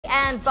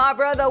And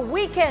Barbara, the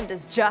weekend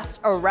is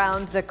just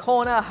around the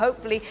corner.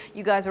 Hopefully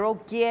you guys are all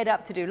geared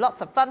up to do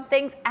lots of fun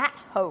things at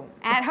home.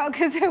 At home,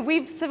 because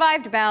we've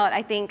survived about,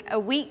 I think, a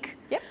week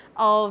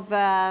of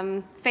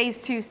phase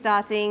 2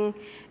 starting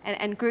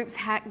and groups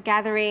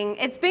gathering.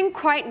 It's been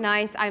quite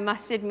nice, I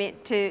must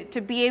admit,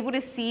 to be able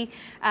to see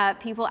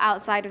people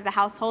outside of the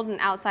household and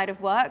outside of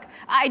work.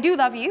 I do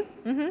love you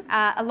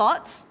a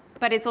lot,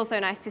 but it's also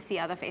nice to see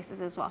other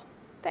faces as well.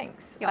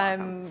 Thanks.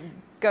 I'm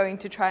going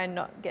to try and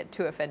not get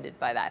too offended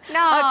by that.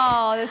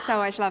 No, there's so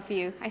much love for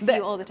you. I see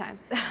you all the time.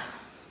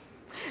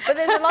 But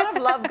there's a lot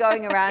of love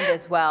going around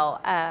as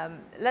well.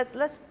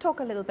 Let's talk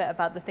a little bit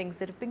about the things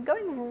that have been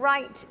going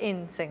right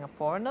in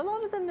Singapore, and a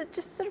lot of them are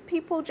just sort of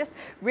people just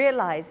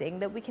realizing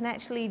that we can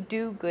actually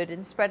do good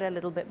and spread a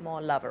little bit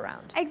more love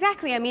around.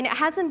 Exactly. I mean, it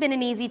hasn't been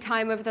an easy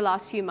time over the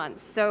last few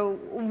months. So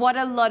what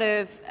a lot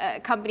of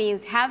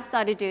companies have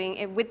started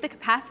doing with the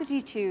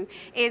capacity to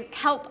is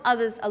help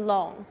others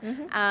along.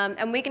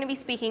 And we're going to be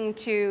speaking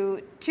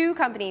to 2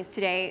 companies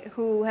today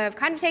who have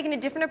kind of taken a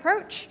different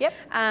approach.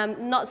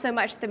 Not so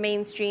much the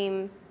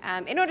mainstream,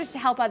 in order to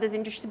help others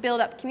and just to build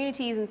up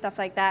communities and stuff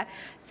like that.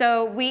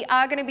 So we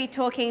are going to be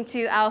talking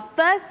to our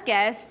first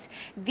guest,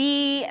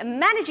 the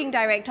managing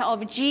director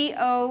of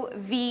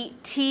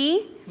GOVT.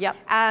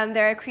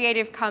 They're a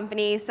creative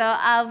company. So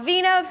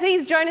Alvina,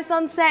 please join us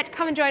on set.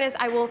 Come and join us.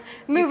 I will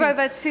move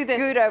over to the...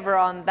 scoot over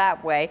on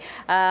that way.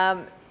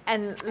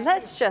 And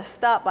let's just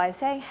start by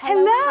saying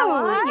hello. How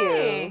are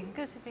you?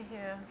 Good to be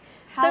here.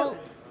 So,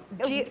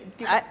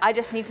 I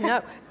just need to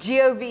know,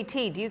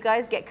 GOVT, do you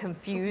guys get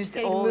confused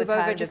all the time?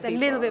 Move over just a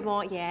little bit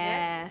more.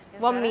 Yeah.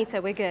 1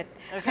 meter, we're good.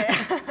 Okay.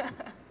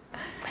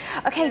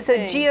 Okay, so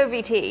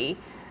GOVT,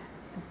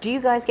 do you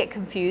guys get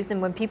confused?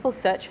 And when people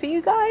search for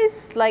you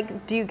guys,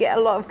 like, do you get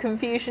a lot of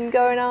confusion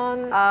going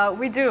on?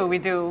 We do.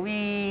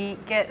 We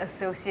get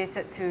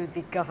associated to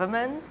the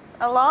government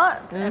a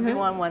lot.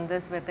 Everyone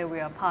wonders whether we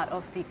are part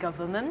of the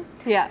government.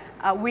 We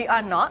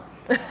are not.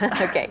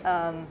 Okay.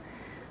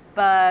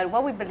 But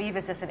what we believe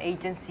is, as an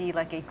agency,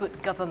 like a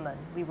good government,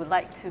 we would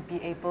like to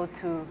be able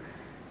to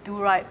do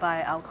right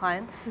by our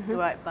clients, do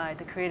right by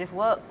the creative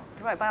work,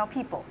 do right by our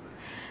people.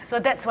 So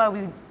that's why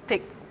we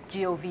picked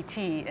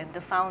GOVT, and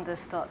the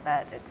founders thought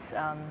that it's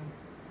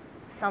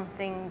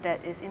something that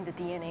is in the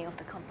DNA of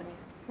the company.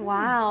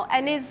 Wow.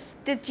 And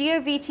does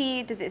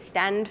GOVT, does it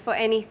stand for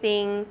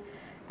anything?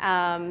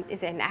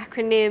 Is it an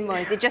acronym, or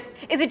is it just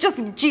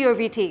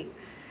GOVT?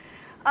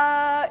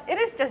 It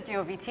is just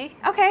GOVT.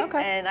 Okay.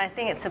 And I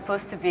think it's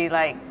supposed to be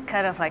like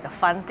kind of like a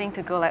fun thing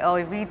to go like, oh,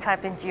 if we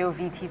type in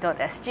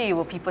govt.sg,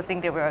 will people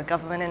think that we're a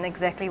government, and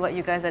exactly what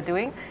you guys are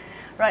doing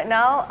right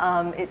now?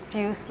 It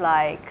feels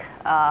like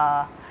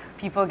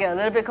people get a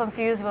little bit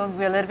confused.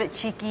 We're a little bit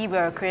cheeky.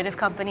 We're a creative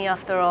company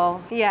after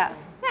all.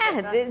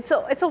 It's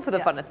all for the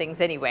fun of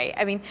things anyway.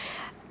 I mean,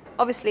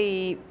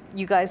 obviously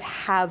you guys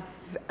have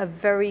a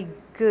very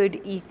good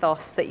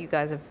ethos that you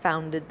guys have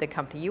founded the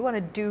company. You want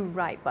to do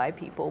right by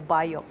people,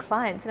 by your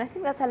clients, and I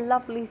think that's a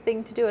lovely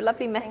thing to do, a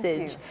lovely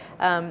message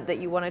that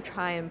you want to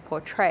try and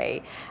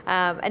portray.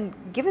 And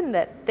given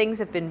that things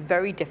have been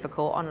very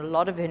difficult on a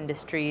lot of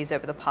industries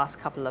over the past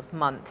couple of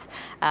months,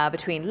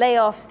 between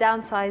layoffs,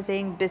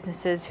 downsizing,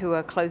 businesses who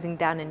are closing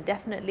down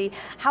indefinitely,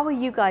 how are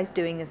you guys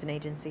doing as an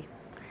agency?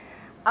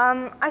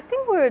 I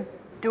think we're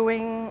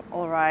doing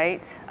all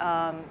right.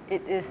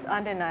 It is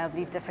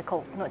undeniably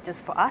difficult, not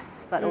just for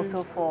us, but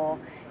also for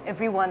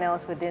everyone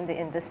else within the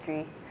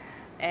industry.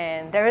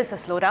 And there is a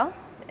slowdown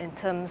in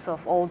terms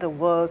of all the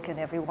work, and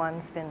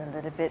everyone's been a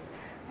little bit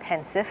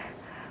pensive.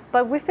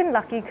 But we've been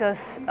lucky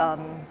because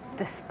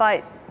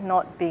despite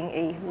not being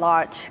a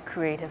large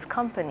creative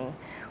company,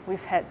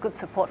 we've had good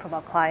support from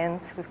our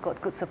clients. We've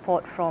got good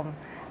support from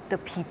the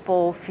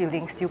people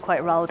feeling still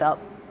quite riled up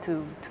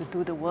to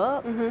do the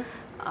work.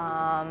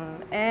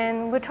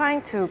 And we're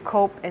trying to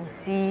cope and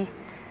see,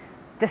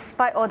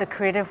 despite all the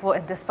creative work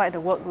and despite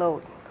the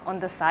workload on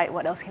the side,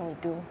 what else can we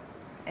do?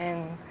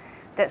 And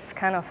that's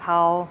kind of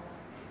how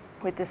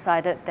we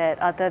decided that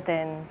other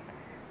than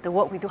the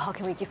work we do, how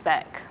can we give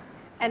back?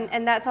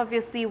 And that's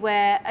obviously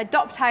where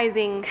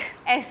Adoptizing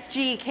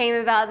SG came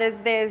about.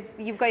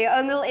 You've got your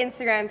own little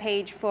Instagram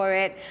page for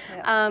it.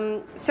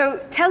 So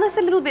tell us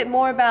a little bit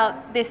more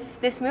about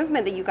this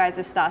movement that you guys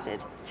have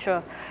started.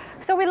 Sure.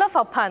 So we love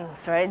our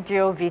puns, right?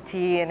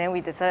 GOVT, and then we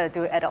decided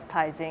to do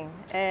adoptizing.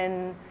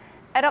 And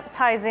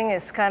adoptizing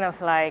is kind of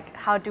like,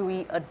 how do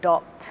we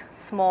adopt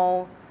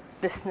small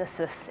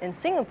businesses in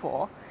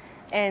Singapore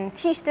and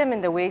teach them in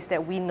the ways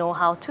that we know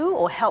how to,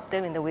 or help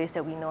them in the ways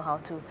that we know how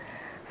to.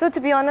 So to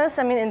be honest,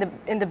 I mean,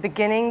 in the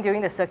beginning,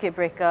 during the circuit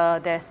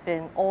breaker, there's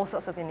been all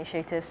sorts of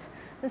initiatives.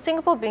 In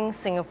Singapore being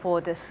Singapore,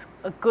 there's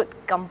a good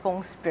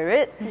kampong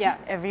spirit.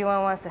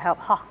 Everyone wants to help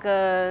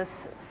hawkers,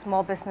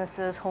 small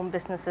businesses, home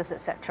businesses,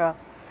 etc.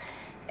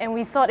 And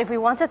we thought if we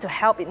wanted to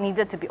help, it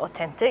needed to be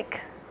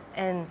authentic.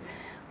 And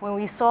when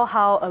we saw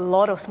how a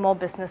lot of small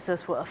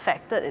businesses were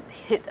affected, it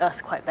hit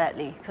us quite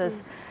badly,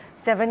 because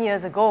 7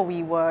 years ago,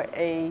 we were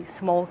a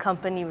small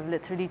company with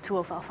literally 2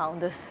 of our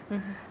founders.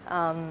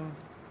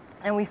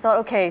 And we thought,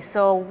 okay,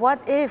 so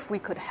what if we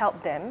could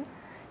help them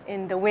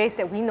in the ways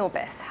that we know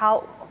best?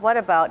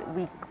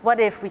 What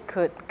if we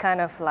could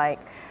kind of like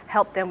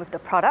help them with the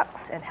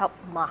products and help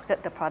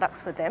market the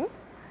products for them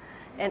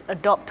and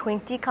adopt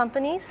 20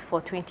 companies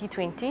for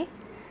 2020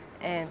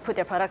 and put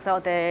their products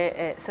out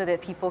there so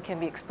that people can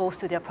be exposed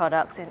to their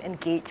products and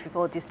engage with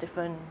all these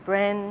different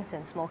brands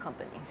and small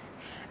companies.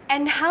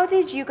 And how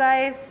did you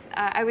guys,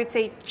 I would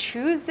say,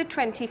 choose the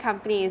 20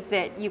 companies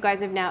that you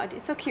guys have now?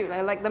 It's so cute,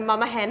 like the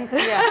mama hen.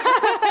 Yeah.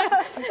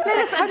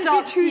 How did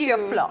you choose your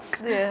flock?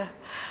 Yeah.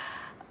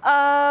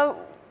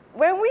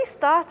 When we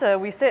started,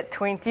 we said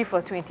 20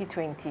 for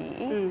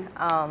 2020.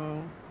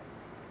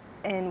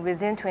 And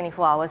within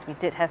 24 hours, we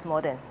did have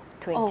more than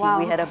 20. Oh, wow.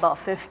 We had about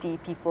 50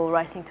 people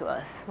writing to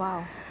us.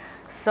 Wow.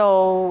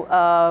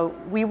 So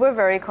we were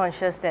very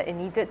conscious that it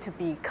needed to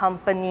be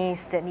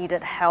companies that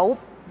needed help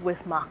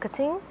with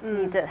marketing,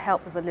 needed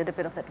help with a little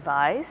bit of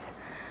advice,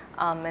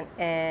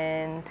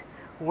 and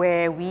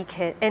where we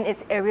can, and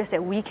it's areas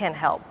that we can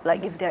help.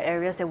 Like if there are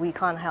areas that we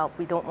can't help,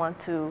 we don't want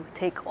to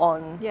take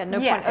on. Yeah, no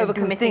point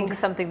overcommitting to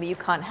something that you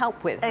can't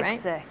help with, right?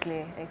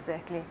 Exactly,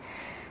 exactly.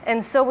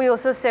 And so we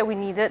also said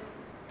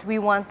we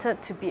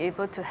wanted to be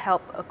able to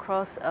help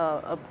across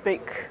a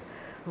big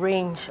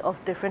range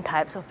of different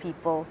types of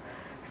people.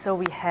 So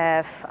we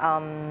have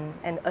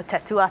a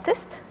tattoo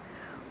artist.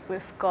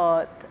 We've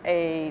got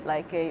a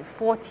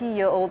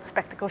 40-year-old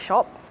spectacle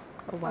shop.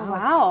 Oh, wow. Oh,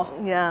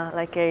 wow. Yeah,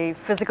 like a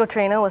physical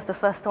trainer was the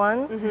first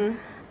one.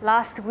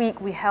 Last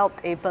week we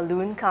helped a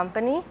balloon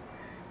company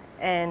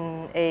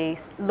and a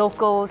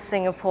local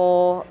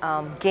Singapore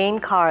game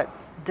card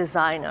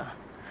designer.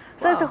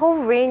 So it's a whole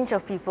range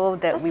of people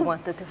that we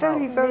wanted to help.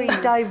 Very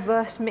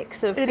diverse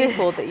mix of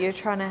people that you're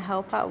trying to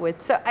help out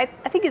with. So I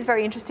think it's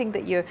very interesting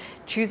that you're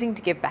choosing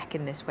to give back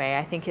in this way.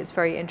 I think it's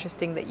very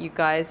interesting that you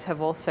guys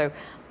have also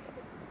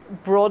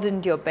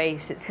broadened your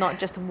base. It's not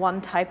just one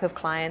type of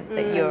client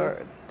that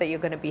you're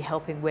going to be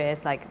helping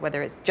with, like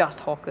whether it's just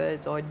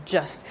hawkers or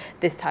just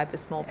this type of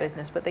small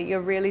business, but that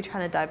you're really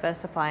trying to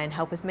diversify and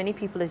help as many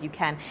people as you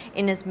can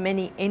in as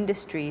many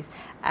industries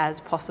as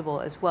possible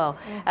as well.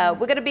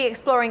 We're going to be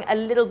exploring a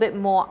little bit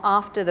more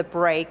after the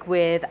break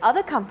with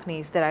other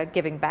companies that are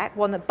giving back,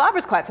 one that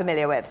Barbara's quite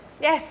familiar with.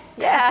 Yes,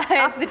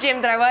 it's the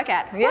gym that I work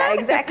at. Yeah,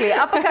 exactly.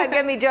 Uppercut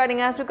going to be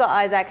joining us. We've got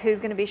Isaac, who's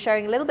going to be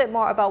sharing a little bit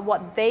more about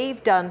what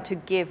they've done to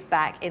give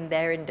back in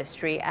their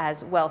industry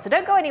as well. So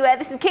don't go anywhere.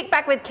 This is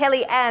Kickback with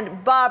Kelly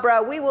and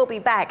Barbara. We will be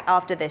back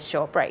after this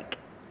short break.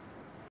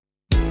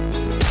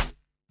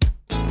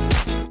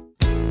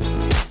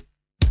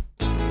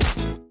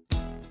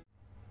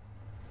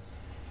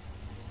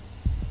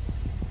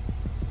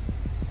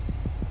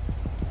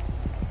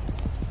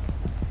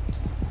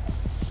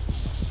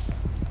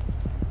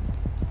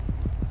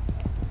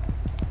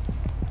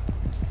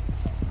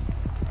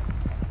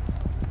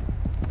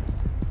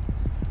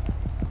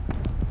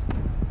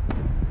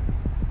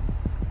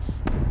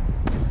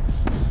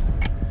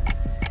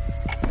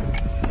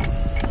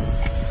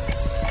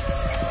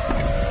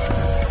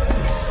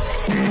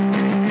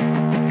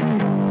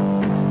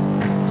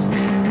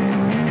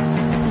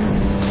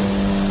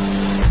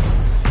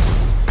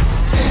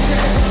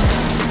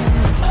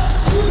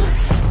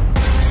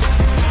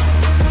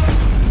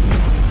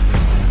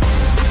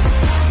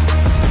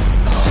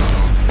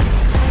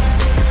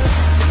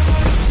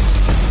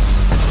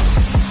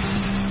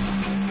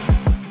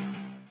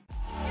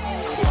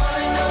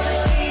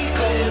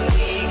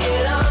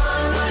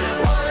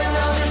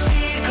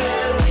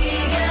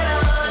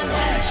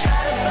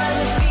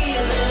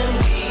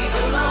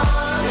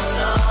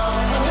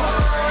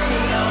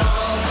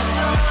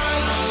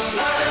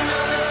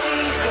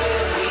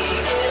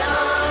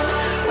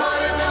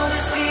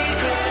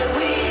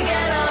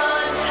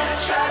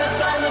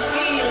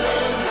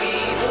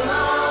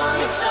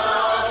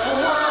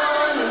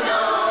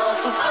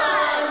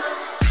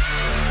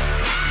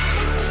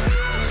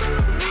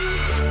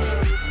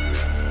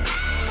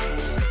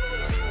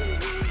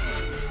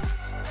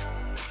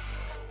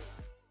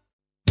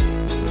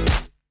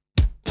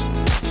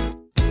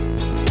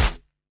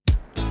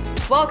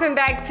 Welcome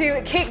back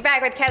to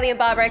Kickback with Kelly and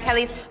Barbara.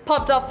 Kelly's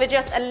popped off for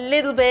just a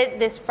little bit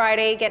this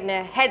Friday, getting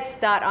a head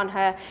start on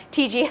her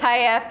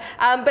TGIF.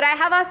 But I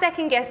have our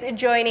second guest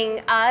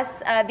joining us,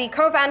 the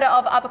co-founder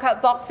of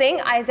Uppercut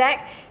Boxing, Isaac.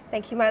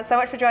 Thank you so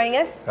much for joining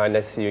us.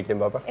 Nice to see you again,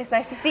 Barbara. It's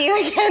nice to see you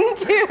again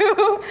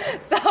too.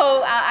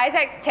 So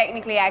Isaac's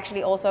technically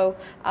actually also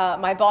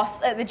my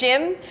boss at the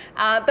gym,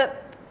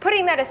 but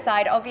putting that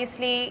aside,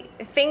 obviously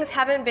things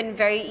haven't been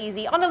very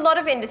easy on a lot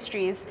of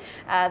industries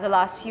the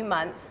last few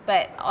months,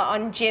 but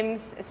on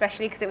gyms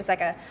especially, because it was like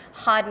a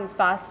hard and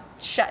fast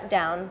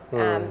shutdown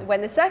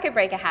when the circuit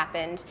breaker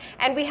happened.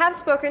 And we have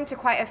spoken to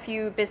quite a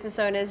few business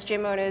owners,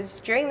 gym owners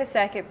during the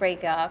circuit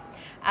breaker.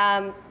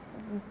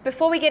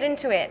 Before we get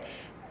into it,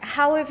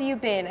 how have you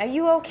been? Are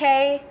you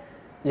okay?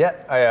 Yeah,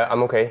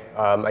 I'm okay.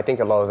 I think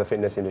a lot of the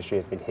fitness industry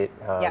has been hit.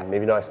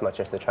 Maybe not as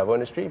much as the travel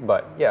industry,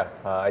 but yeah,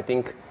 I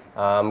think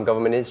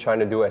government is trying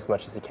to do as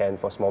much as it can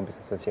for small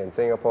businesses here in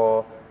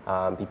Singapore.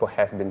 people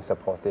have been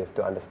supportive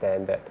to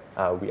understand that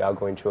we are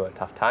going through a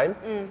tough time.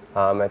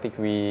 I think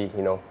we,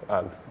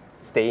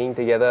 staying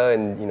together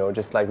and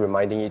just like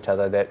reminding each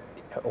other that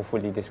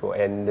hopefully this will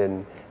end,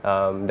 and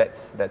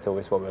that's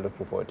always what we're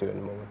looking forward to in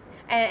the moment.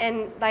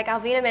 And like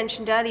Alvina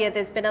mentioned earlier,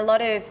 there's been a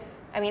lot of,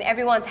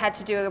 everyone's had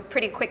to do a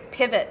pretty quick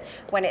pivot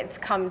when it's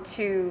come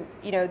to,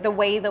 the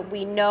way that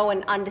we know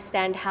and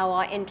understand how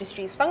our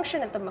industries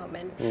function at the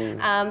moment.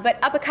 But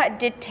Uppercut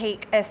did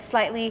take a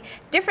slightly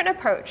different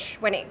approach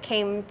when it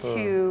came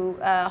to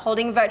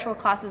holding virtual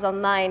classes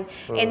online.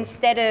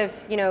 Instead of,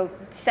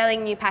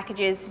 selling new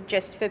packages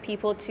just for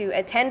people to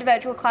attend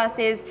virtual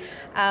classes,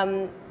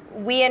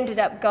 we ended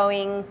up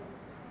going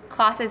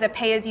classes are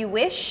pay as you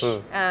wish,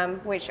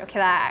 which, okay,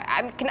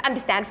 I can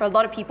understand for a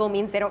lot of people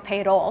means they don't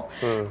pay at all.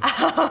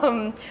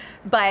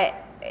 But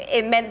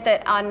it meant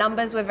that our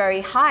numbers were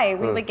very high.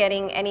 We were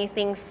getting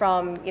anything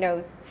from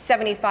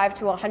 75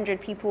 to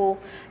 100 people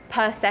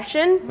per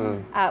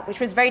session, which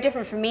was very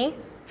different for me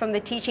from the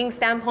teaching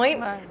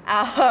standpoint.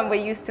 We're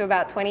used to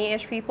about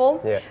 20-ish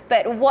people.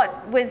 But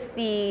what was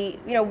the,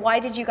 why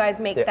did you guys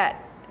make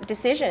that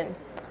decision?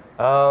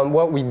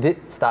 Well, we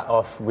did start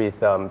off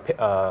with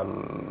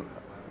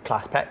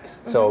class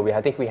packs. So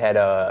I think we had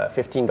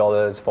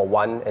 $15 for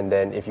one, and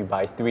then if you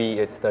buy 3,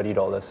 it's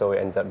 $30. So it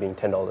ends up being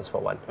 $10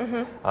 for one.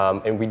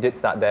 And we did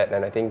start that,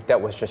 and I think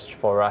that was just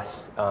for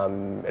us a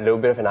little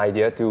bit of an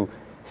idea to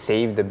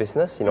save the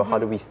business. How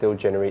do we still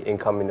generate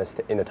income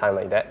in a time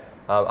like that?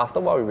 After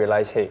a while, we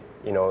realized, hey,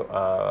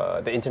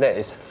 the internet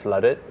is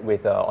flooded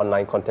with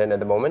online content at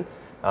the moment.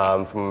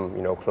 From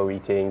Chloe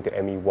Ting to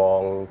Emmy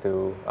Wong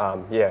to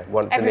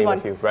to name a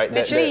few, right?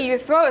 Literally, you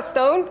throw a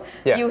stone,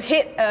 you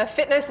hit a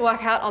fitness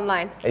workout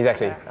online.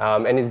 Exactly,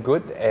 and it's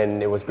good,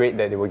 and it was great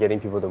that they were getting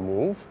people to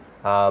move.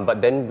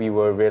 But then we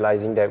were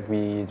realizing that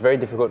it's very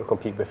difficult to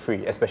compete with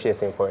free, especially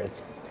as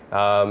Singaporeans.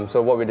 So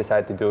what we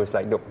decided to do is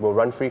like, look, we'll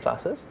run free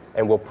classes,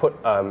 and we'll put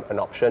an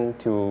option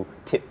to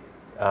tip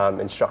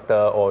instructor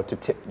or to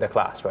tip the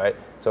class, right?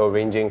 So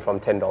ranging from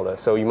 $10.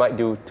 So you might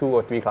do 2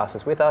 or 3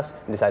 classes with us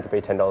and decide to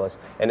pay $10.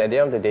 And at the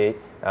end of the day,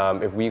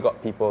 if we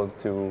got people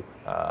to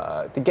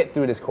get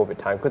through this COVID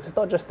time, because it's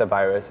not just the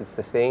virus, it's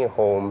the staying at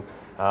home,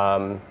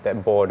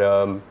 that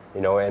boredom,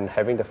 and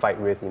having to fight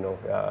with,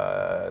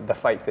 the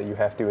fights that you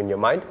have to in your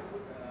mind,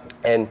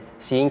 and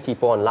seeing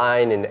people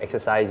online and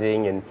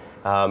exercising and,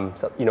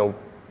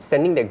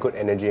 sending that good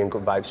energy and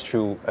good vibes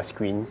through a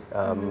screen,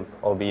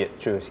 albeit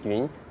through a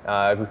screen.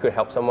 If we could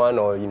help someone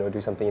or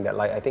do something in that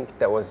light, I think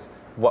that was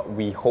what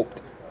we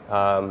hoped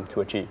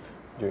to achieve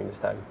during this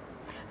time.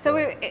 So,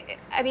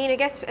 I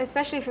guess,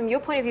 especially from your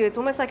point of view, it's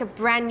almost like a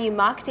brand new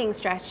marketing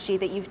strategy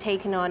that you've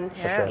taken on.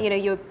 Sure.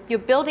 You're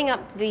building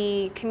up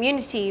the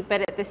community,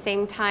 but at the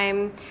same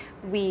time,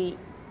 we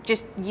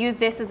just use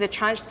this as a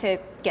chance to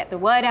get the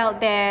word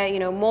out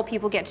there. More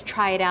people get to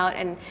try it out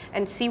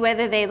and see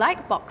whether they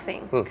like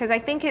boxing. Because I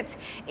think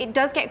it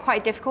does get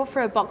quite difficult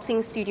for a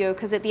boxing studio,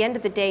 because at the end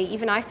of the day,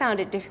 even I found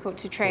it difficult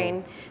to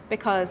train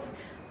because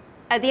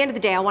at the end of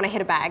the day, I want to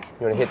hit a bag.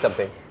 You want to hit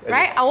something,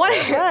 right? I want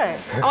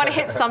to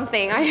hit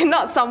something,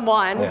 not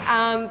someone.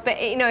 But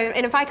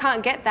and if I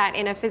can't get that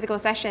in a physical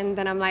session,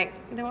 then I'm like,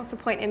 then what's the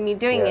point in me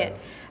doing it?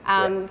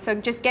 So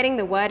just getting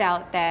the word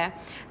out there.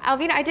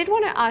 Alvina, I did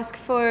want to ask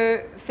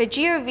for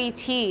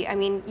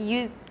GOVT.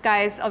 You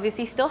guys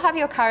obviously still have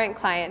your current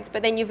clients,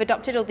 but then you've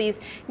adopted all these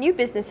new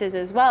businesses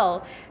as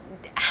well.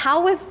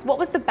 What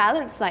was the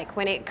balance like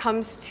when it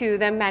comes to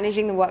them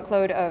managing the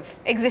workload of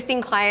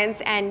existing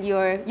clients and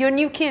your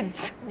new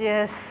kids?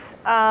 Yes,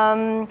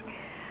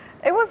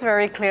 it was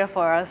very clear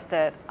for us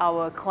that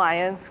our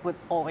clients would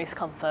always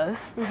come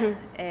first.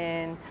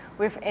 And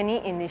with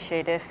any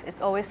initiative,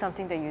 it's always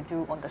something that you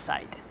do on the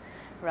side,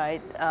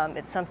 right?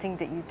 It's something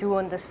that you do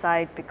on the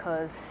side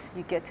because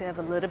you get to have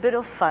a little bit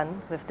of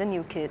fun with the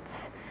new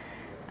kids.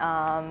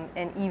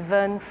 And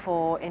even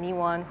for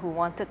anyone who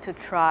wanted to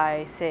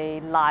try, say,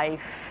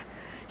 live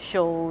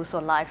shows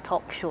or live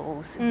talk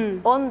shows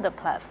on the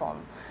platform,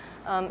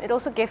 it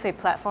also gave a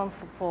platform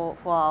for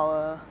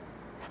our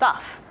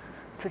staff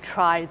to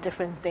try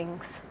different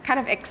things. Kind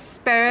of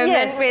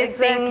experiment with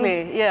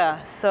things.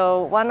 Yeah.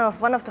 So one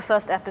of the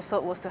first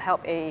episode was to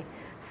help a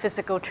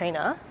physical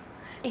trainer.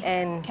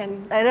 And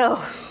I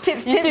know.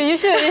 Tips. You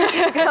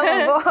should come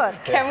on board.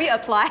 Can we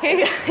apply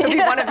to be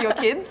one of your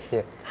kids?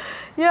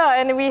 Yeah,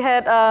 and we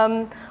had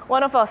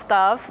one of our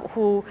staff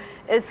who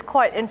is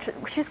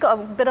she's got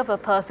a bit of a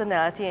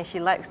personality and she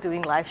likes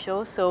doing live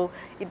shows, so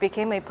it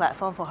became a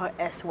platform for her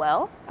as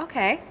well.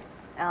 Okay.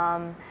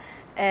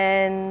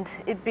 And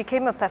it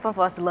became a platform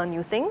for us to learn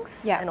new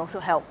things and also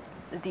help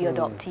the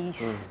adoptees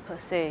per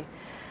se.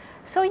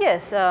 So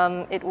yes,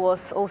 it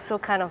was also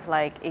kind of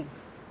like a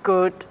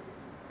good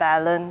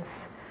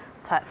balance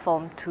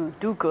platform to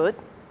do good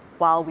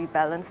while we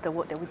balance the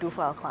work that we do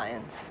for our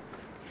clients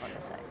on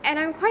the side. And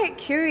I'm quite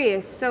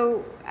curious,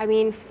 so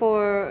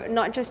for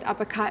not just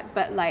Uppercut,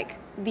 but like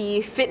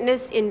the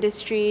fitness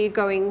industry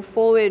going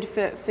forward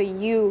for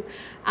you,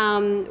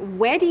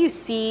 where do you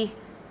see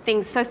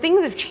things? So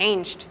things have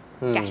changed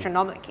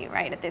gastronomically,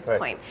 right, at this Right.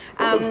 point.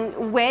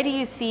 Where do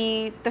you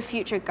see the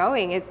future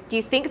going? Do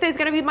you think there's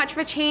going to be much of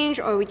a change,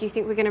 or do you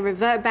think we're going to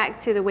revert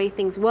back to the way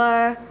things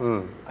were?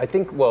 I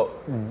think, well,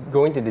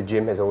 going to the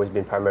gym has always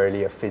been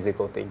primarily a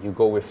physical thing. You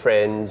go with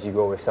friends, you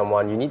go with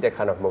someone, you need that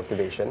kind of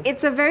motivation.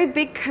 It's a very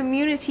big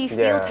community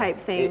feel type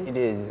thing. It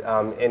is,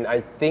 and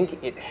I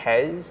think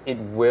it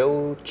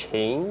will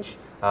change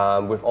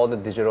with all the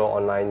digital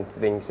online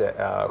things,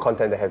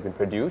 content that have been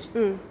produced.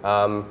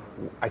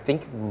 I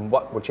think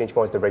what will change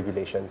more is the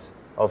regulations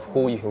of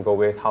who you can go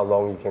with, how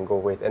long you can go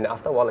with, and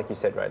after a while, like you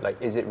said, right, like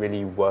is it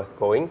really worth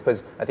going?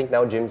 Because I think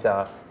now gyms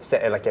are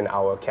set at like an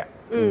hour cap.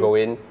 You go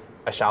in,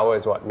 a shower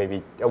is what,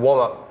 maybe a warm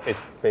up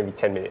is maybe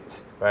 10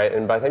 minutes, right?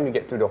 And by the time you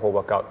get through the whole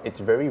workout, it's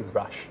very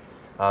rushed.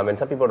 And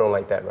some people don't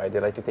like that, right? They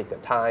like to take their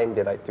time,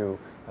 they like to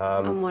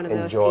I'm one of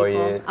those enjoy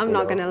people. it. I'm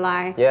not going to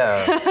lie.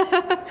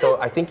 Yeah. So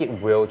I think it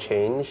will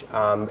change.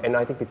 And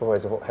I think people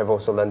have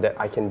also learned that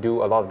I can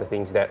do a lot of the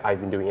things that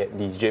I've been doing at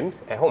these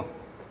gyms at home,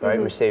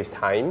 right? Which saves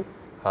time,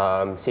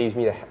 saves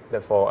me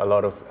for a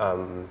lot of,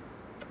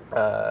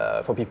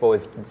 for people,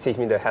 it saves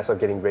me the hassle of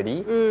getting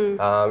ready. You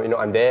know,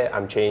 I'm there,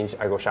 I'm changed,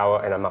 I go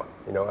shower and I'm out.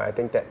 You know, I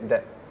think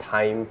that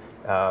time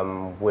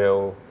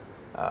will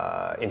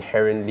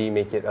inherently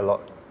make it a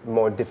lot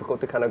more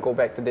difficult to kind of go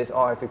back to this.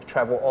 Oh, I have to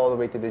travel all the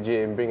way to the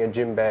gym, bring a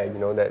gym bag, you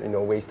know, that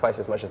weighs twice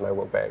as much as my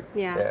work bag.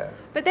 Yeah.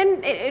 But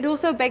then it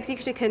also begs you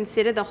to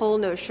consider the whole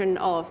notion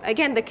of,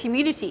 again, the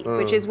community,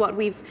 which is what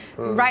we've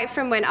right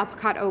from when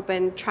Uppercut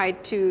opened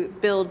tried to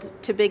build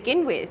to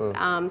begin with.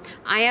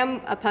 I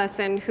am a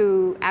person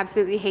who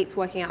absolutely hates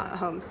working out at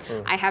home.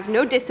 I have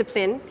no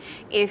discipline.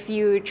 If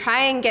you try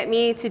and get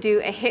me to do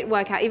a HIIT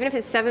workout, even if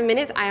it's 7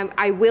 minutes,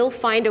 I will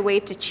find a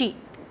way to cheat.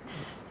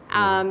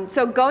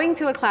 So going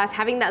to a class,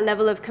 having that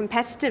level of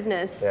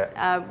competitiveness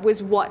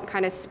was what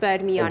kind of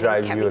spurred me on. It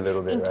drives you a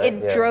little bit, right?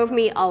 It drove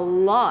me a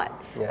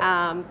lot.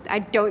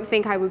 I don't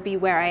think I would be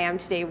where I am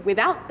today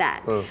without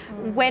that.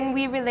 When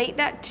we relate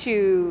that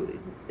to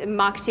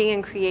marketing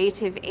and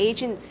creative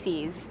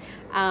agencies,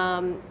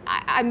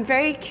 I'm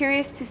very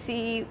curious to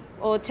see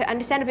or to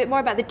understand a bit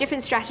more about the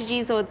different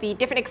strategies or the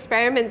different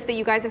experiments that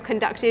you guys have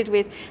conducted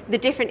with the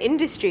different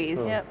industries.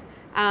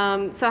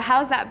 So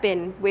how's that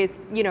been with,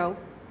 you know,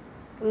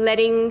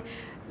 letting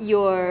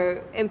your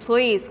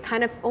employees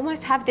kind of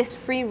almost have this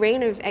free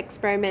reign of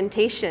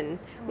experimentation?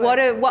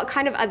 What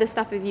kind of other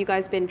stuff have you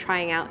guys been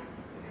trying out?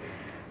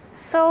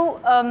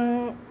 So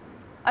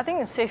I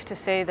think it's safe to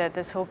say that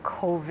this whole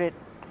COVID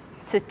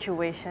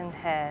situation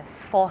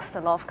has forced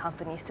a lot of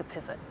companies to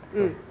pivot.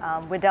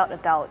 Without a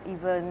doubt,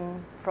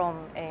 even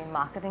from a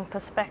marketing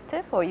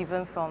perspective or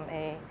even from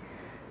a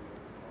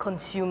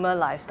consumer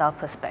lifestyle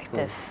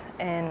perspective.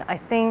 And I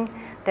think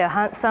there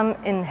are some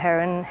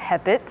inherent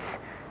habits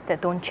that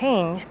don't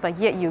change, but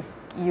yet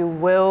you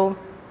will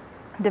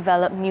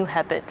develop new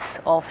habits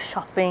of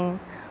shopping,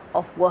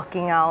 of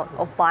working out,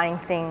 of buying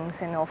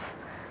things, and of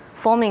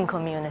forming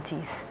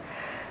communities.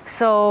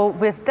 So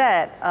with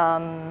that,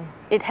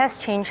 it has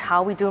changed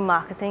how we do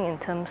marketing in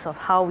terms of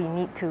how we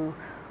need to,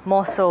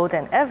 more so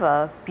than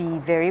ever, be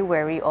very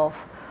wary of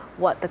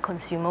what the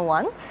consumer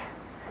wants,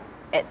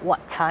 at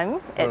what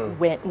time, at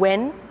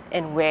when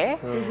and where,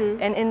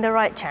 and in the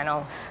right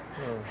channels.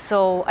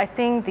 So I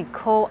think the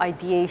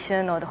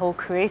co-ideation or the whole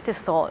creative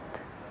thought,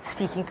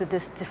 speaking to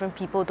these different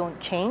people, don't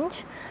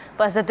change,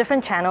 but it's the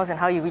different channels and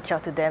how you reach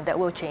out to them that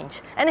will change.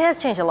 And it has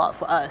changed a lot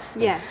for us.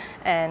 Yes.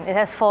 And it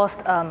has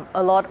forced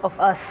a lot of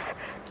us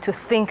to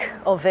think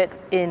of it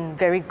in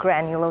very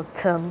granular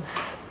terms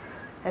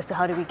as to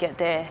how do we get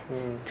there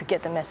to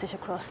get the message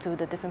across to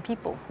the different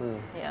people.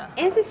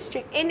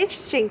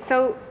 Interesting.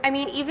 So, I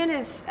mean, even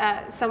as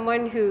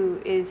someone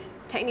who is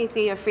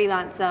technically a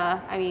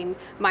freelancer, I mean,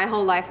 my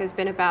whole life has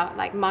been about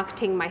like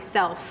marketing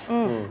myself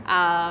and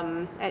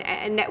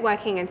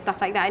networking and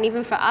stuff like that. And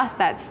even for us,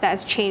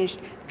 that's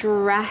changed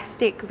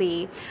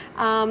drastically.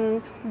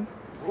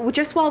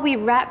 Just while we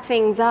wrap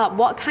things up,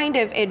 what kind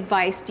of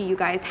advice do you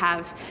guys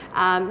have,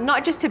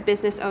 not just to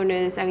business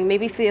owners, I mean,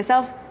 maybe for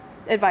yourself,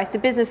 advice to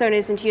business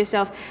owners and to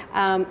yourself,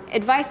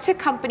 advice to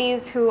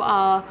companies who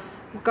are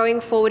going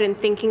forward and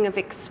thinking of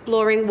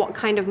exploring what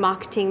kind of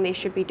marketing they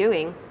should be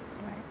doing?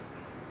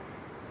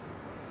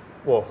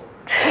 Whoa.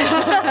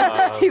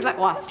 He's like,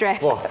 wow,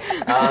 stress.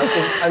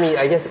 I mean,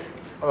 I guess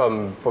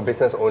for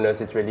business owners,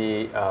 it's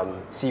really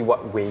see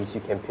what ways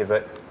you can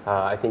pivot.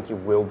 I think it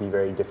will be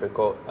very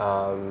difficult.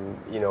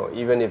 You know,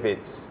 even if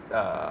it's,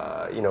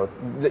 you know,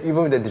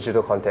 even with the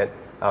digital content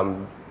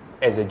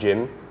as a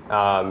gym,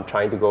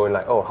 trying to go and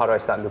like, oh, how do I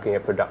start looking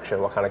at production?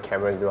 What kind of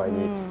cameras do I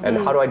need? And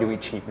how do I do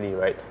it cheaply,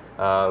 right?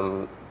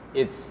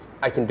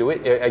 I can do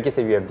it. I guess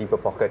if you have deeper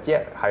pockets,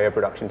 hire a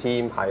production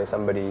team, hire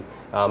somebody.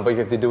 But if you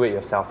have to do it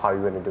yourself, how are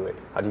you going to do it?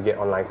 How do you get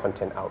online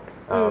content out?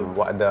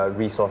 What are the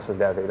resources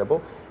that are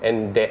available?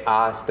 And there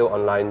are still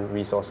online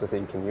resources that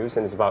you can use,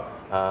 and it's about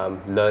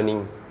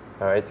learning.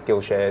 All right,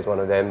 Skillshare is one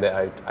of them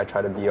that I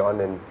try to be on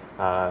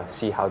and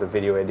see how to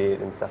video edit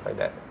and stuff like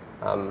that.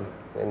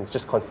 And it's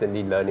just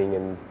constantly learning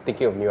and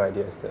thinking of new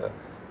ideas to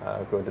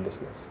grow the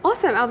business.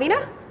 Awesome.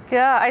 Alvina?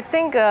 Yeah, I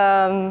think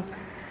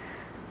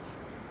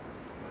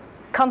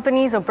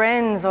companies or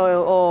brands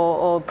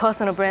or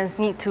personal brands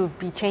need to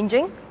be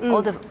changing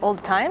all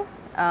the time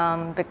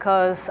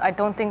because I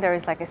don't think there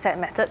is like a set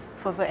method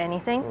for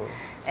anything.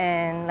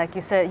 And like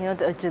you said, you know,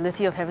 the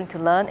agility of having to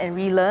learn and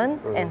relearn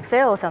and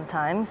fail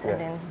sometimes and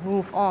then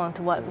move on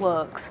to what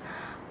works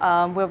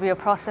will be a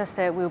process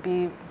that we'll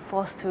be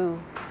forced to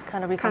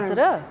kind of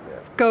reconsider.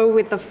 Go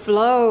with the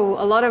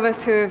flow. A lot of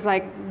us who have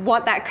like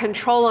want that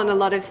control on a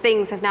lot of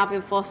things have now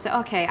been forced to,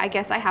 okay, I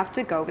guess I have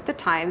to go with the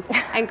times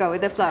and go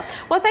with the flow.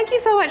 Well, thank you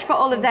so much for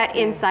all of that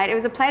insight. It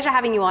was a pleasure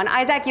having you on.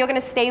 Isaac, you're going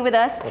to stay with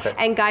us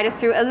and guide us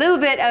through a little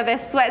bit of a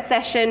sweat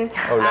session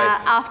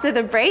after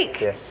the break.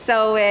 Yes.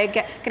 So we're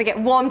going to get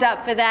warmed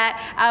up for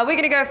that. We're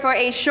going to go for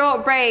a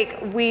short break.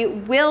 We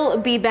will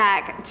be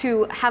back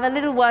to have a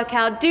little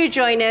workout. Do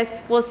join us.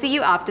 We'll see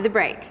you after the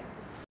break.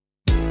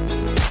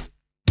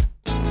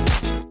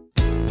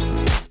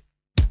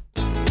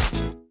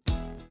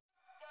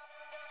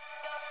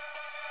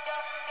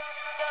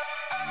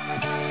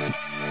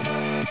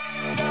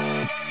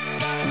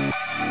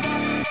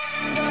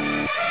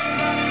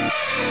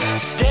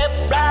 Step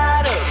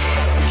right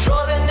up,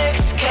 draw the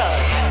next cut.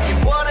 You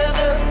water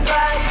the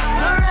pipe,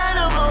 we're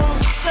animals,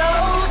 so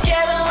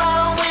get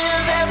along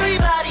with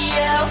everybody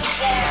else.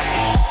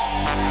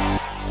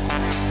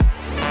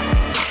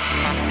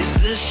 Is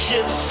this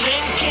ship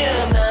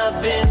sinking?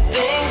 I've been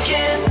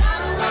thinking.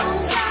 Not a long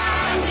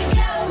time to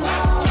get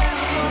along.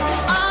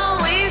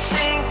 Always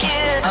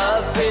sinking.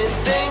 I've been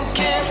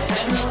thinking.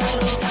 Been a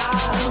little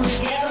time to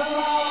get along.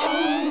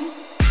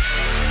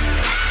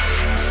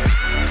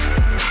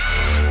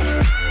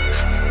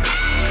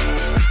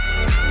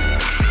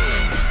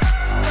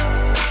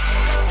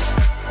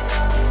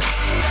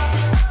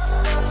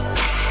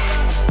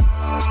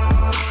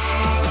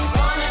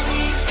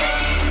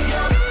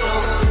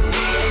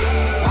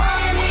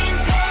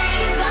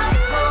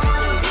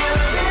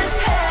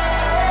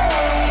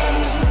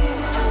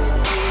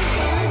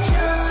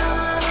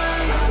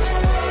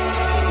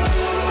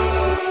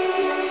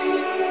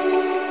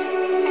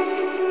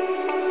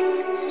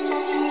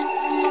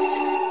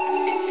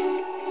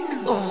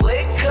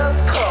 Wake up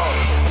call,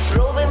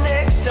 throw the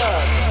next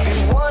up. Be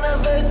one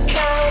of a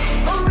kind,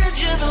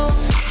 original.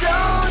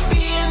 Don't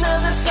be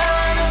another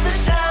sign of the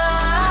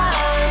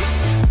times.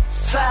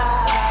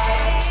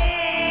 Fight.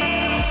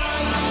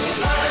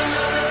 Wanna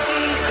know the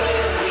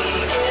secret? We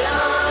get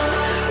on.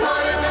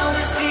 Wanna know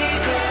the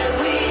secret?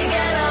 We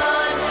get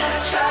on.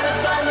 Try to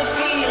find the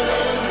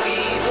feeling we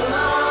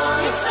belong.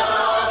 It's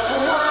all for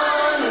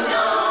one and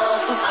all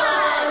for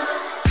fun.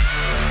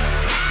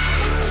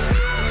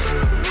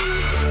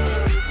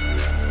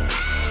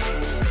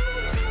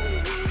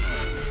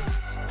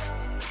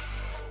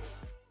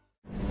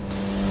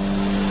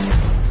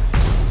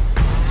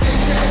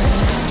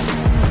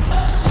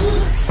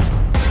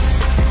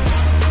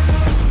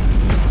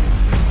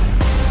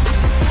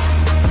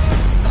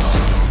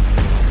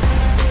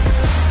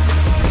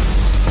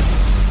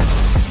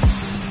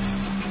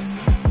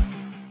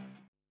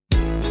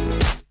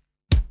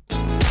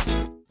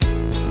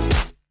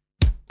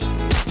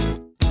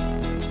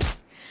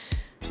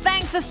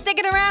 Thanks for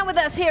sticking around with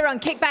us here on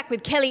Kickback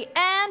with Kelly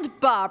and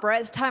Barbara.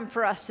 It's time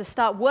for us to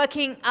start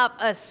working up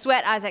a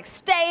sweat. Isaac,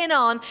 staying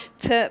on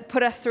to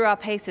put us through our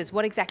paces.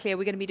 What exactly are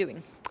we going to be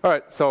doing? All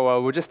right,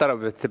 so we'll just start up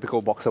with a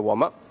typical boxer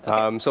warm-up.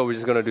 So we're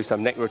just going to do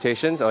some neck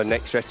rotations or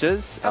neck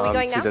stretches. Are we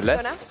going to now? the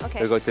left. Go now? Okay.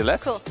 We'll go to the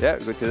left. Cool. Yeah,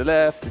 we go to the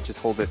left. We just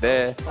hold it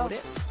there. Hold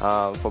it.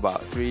 For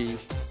about 3,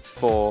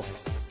 4,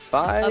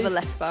 5. Other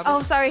left, Barbara.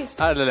 Oh, sorry.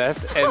 Out of the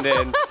left, and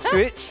then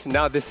switch.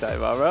 Now this side,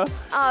 Barbara.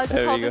 Oh, just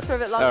There hold we this go. for a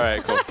bit longer. All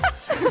right, cool.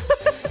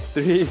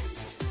 3,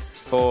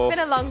 4, It's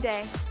been a long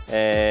day.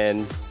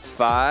 and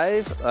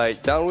 5.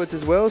 Like downwards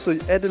as well. So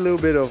you add a little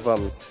bit of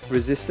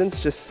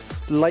resistance, just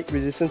light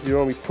resistance. You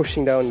don't want to be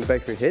pushing down in the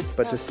back of your head,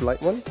 but just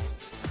light one.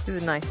 This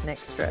is a nice neck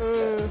stretch.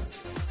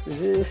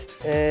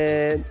 Resist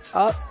and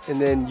up, and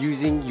then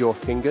using your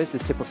fingers, the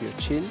tip of your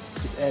chin,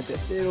 just add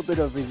that little bit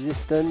of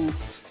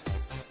resistance.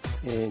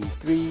 In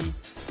 3,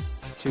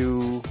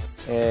 2,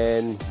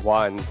 and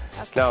 1.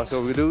 Now,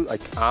 so we do like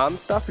arm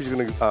stuff. We're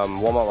just gonna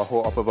warm up our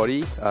whole upper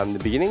body in the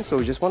beginning. So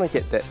we just want to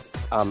get that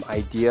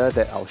idea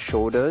that our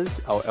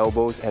shoulders, our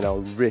elbows, and our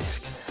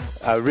wrist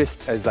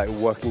is like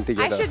working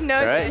together. I should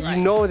know right? this.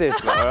 You know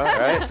this, Laura,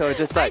 right? So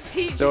just like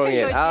teach throwing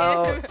you it again.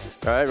 out,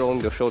 right?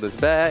 Rolling the shoulders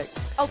back,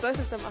 Oh, both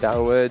of them.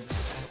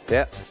 downwards,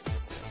 yep,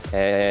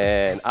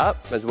 and up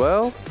as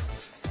well.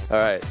 All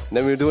right,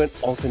 then we're doing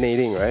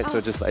alternating, right? So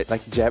just like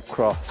jab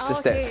cross,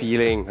 just that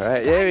feeling,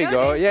 right? There we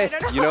go. Yes,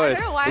 you know it.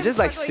 It's just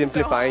like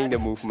simplifying the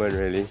movement,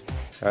 really.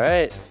 All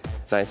right,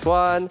 nice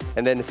one.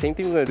 And then the same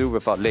thing we're gonna do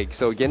with our legs.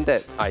 So again,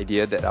 that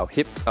idea that our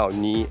hip, our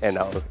knee, and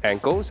our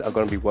ankles are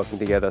gonna be working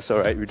together.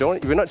 So right,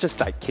 we're not just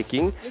like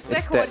kicking. This is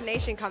where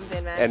coordination comes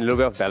in, man. And a little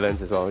bit of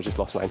balance as well. I just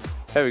lost mine.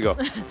 There we go.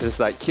 Just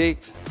like kick,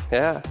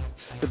 yeah.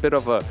 Just a bit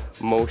of a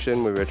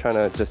motion where we're trying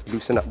to just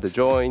loosen up the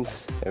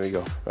joints. There we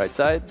go. Right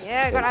side.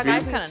 Yeah, got our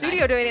guys in the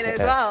studio doing it as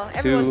well.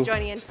 Everyone's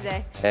joining in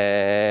today.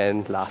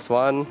 And last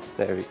one.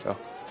 There we go.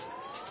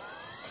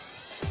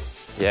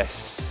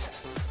 Yes.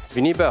 If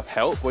you need a bit of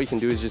help, what you can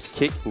do is just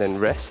kick and then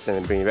rest and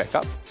then bring it back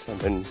up. And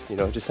then, you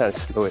know, just kind of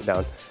slow it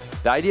down.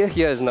 The idea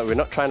here is we're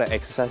not trying to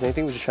exercise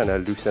anything, we're just trying to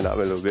loosen up a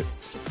little bit.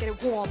 Just get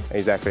it warm.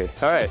 Exactly.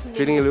 All right,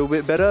 feeling a little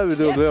bit better. We'll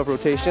do a bit of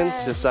rotations,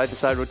 just side to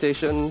side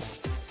rotations.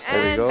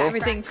 There we go.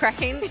 Everything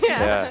cracking.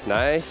 Yeah,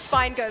 nice.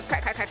 Spine goes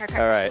crack, crack, crack, crack,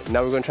 crack. All right,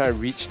 now we're going to try and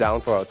reach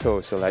down for our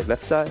toes. So like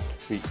left side,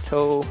 reach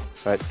toe,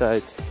 right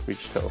side,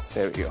 reach toe.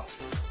 There we go.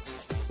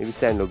 Maybe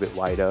stand a little bit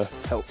wider,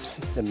 helps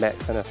the mat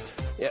kind of,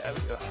 yeah, there we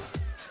go.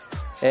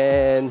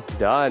 And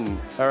done.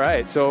 All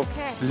right, so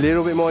a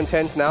little bit more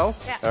intense now.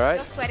 Yeah, all right.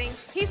 You're sweating.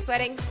 He's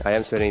sweating. I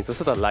am sweating. It's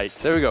also the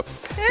lights. There we go.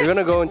 We're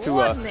gonna go into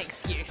One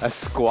excuse. a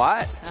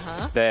squat,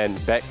 then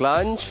back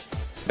lunge,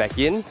 back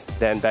in,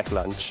 then back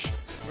lunge.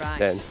 Right.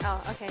 Then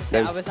Oh, okay. So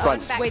Then I was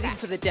front. waiting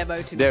for the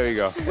demo to there we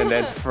go, and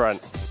then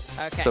front.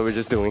 Okay. So we're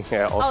just doing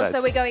all Oh, sides.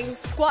 so we're going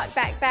squat,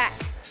 back, back.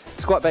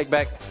 Squat,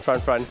 back,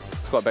 front, front.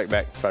 Squat,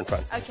 back, front,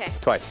 front. Okay.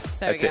 Twice.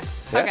 There we That's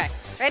go. it. Yeah? Okay.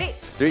 Ready?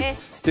 3,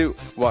 2,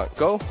 1,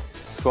 go.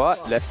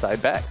 Squat, left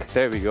side back.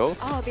 There we go.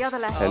 Oh, the other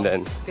left. And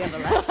then, The other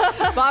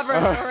left. Barbara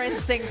and I are in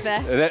sync there.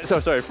 and then, so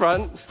sorry,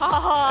 front.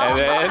 And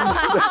then,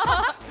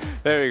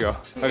 there we go.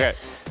 Okay.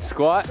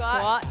 Squat,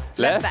 Squat,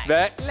 left,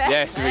 back. Left.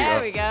 Yes, here There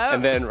we we go. go.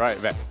 And then right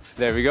back.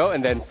 There we go.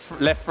 And then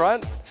left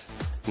front.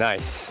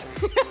 Nice.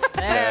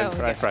 There And we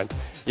right go. front.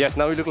 Yes,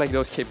 now we look like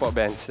those K-pop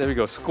bands. There we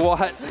go.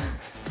 Squat,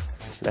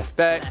 left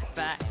back,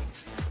 Back.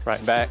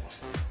 right back,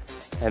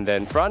 and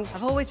then front.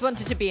 I've always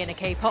wanted to be in a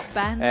K-pop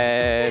band.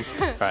 And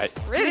right.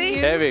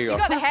 Really? There we go. You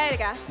got the hair,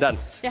 guy. Done.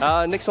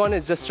 Yeah. Next one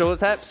is just shoulder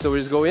taps. So we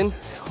just go in,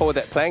 hold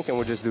that plank, and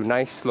we'll just do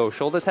nice, slow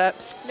shoulder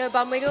taps. No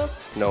bum wiggles?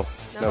 No,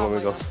 No no bum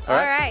wiggles. All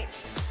All right.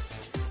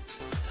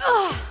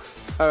 right.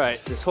 All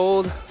right, just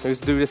hold. Let's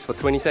do this for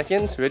 20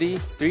 seconds. Ready?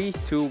 3,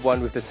 2,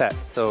 1 with the tap.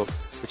 So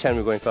which hand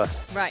are we going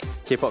first? Right.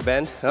 K-pop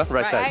band? Huh?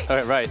 Right side. Right. All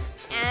right, right.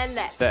 And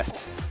left.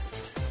 Left.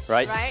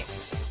 Right. Right.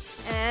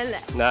 And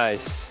left.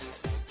 Nice.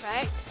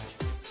 Right.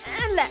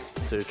 And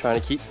left. So you're trying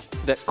to keep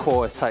that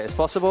core as tight as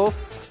possible.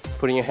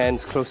 Putting your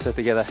hands closer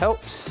together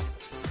helps.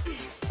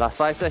 Last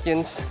 5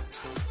 seconds.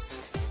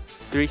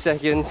 3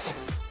 seconds.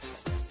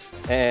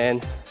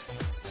 And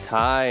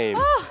time.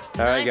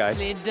 All right,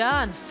 Nicely guys.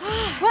 done.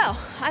 Well,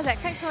 Isaac,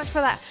 thanks so much for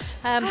that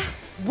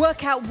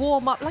workout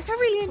warm-up. Like, I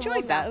really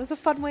enjoyed that. It was a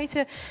fun way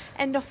to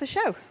end off the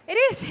show. It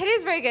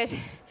is very good.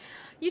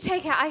 You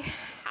take it.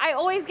 I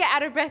always get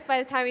out of breath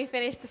by the time we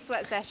finish the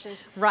sweat session.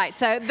 Right,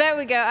 so there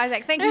we go,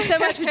 Isaac. Thank you so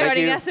much for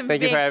joining you. us and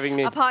Thank you being for having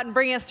me. a part and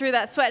bringing us through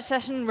that sweat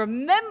session.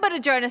 Remember to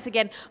join us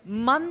again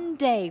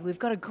Monday. We've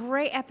got a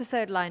great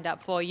episode lined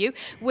up for you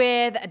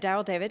with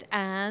Daryl David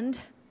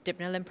and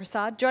Dipnalin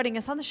Prasad joining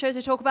us on the show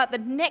to talk about the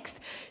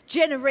next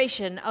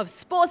generation of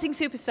sporting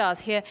superstars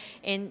here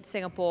in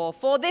Singapore.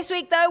 For this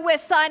week, though, we're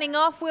signing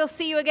off. We'll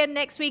see you again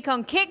next week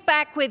on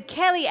Kickback with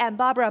Kelly and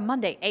Barbara on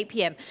Monday, 8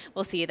 p.m.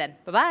 We'll see you then.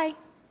 Bye-bye.